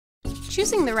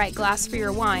Choosing the right glass for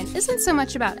your wine isn't so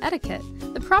much about etiquette.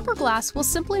 The proper glass will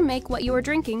simply make what you are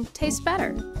drinking taste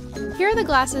better. Here are the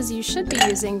glasses you should be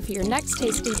using for your next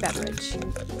tasty beverage.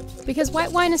 Because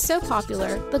white wine is so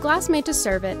popular, the glass made to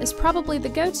serve it is probably the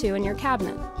go-to in your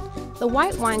cabinet. The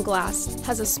white wine glass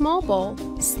has a small bowl,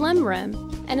 slim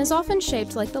rim, and is often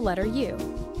shaped like the letter U.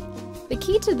 The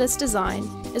key to this design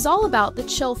is all about the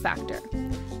chill factor.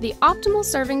 The optimal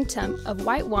serving temp of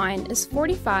white wine is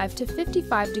 45 to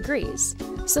 55 degrees,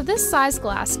 so this size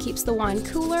glass keeps the wine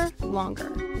cooler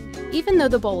longer. Even though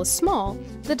the bowl is small,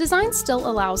 the design still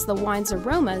allows the wine's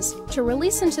aromas to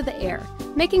release into the air,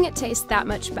 making it taste that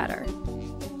much better.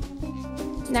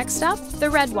 Next up, the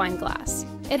red wine glass.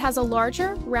 It has a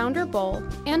larger, rounder bowl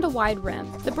and a wide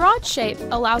rim. The broad shape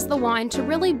allows the wine to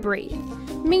really breathe,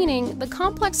 meaning the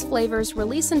complex flavors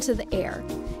release into the air.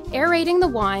 Aerating the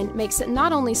wine makes it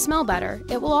not only smell better,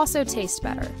 it will also taste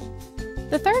better.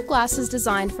 The third glass is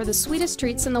designed for the sweetest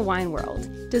treats in the wine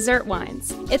world, dessert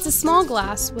wines. It's a small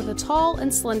glass with a tall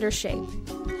and slender shape.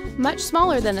 Much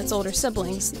smaller than its older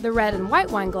siblings, the red and white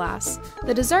wine glass,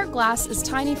 the dessert glass is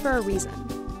tiny for a reason.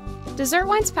 Dessert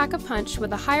wines pack a punch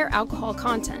with a higher alcohol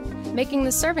content, making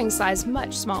the serving size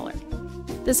much smaller.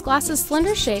 This glass's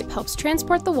slender shape helps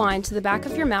transport the wine to the back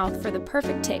of your mouth for the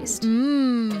perfect taste.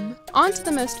 On to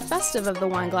the most festive of the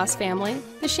wine glass family,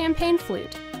 the champagne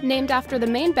flute. Named after the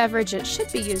main beverage it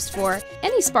should be used for,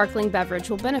 any sparkling beverage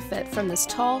will benefit from this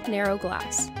tall, narrow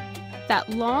glass. That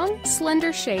long,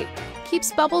 slender shape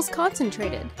keeps bubbles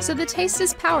concentrated, so the taste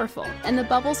is powerful and the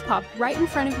bubbles pop right in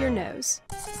front of your nose.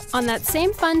 On that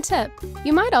same fun tip,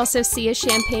 you might also see a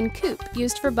champagne coupe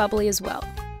used for bubbly as well.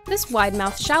 This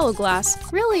wide-mouthed shallow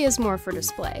glass really is more for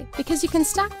display, because you can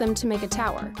stack them to make a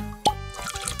tower.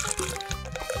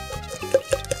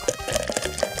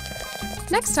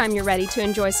 Next time you're ready to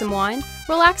enjoy some wine,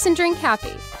 relax and drink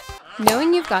happy,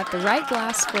 knowing you've got the right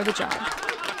glass for the job.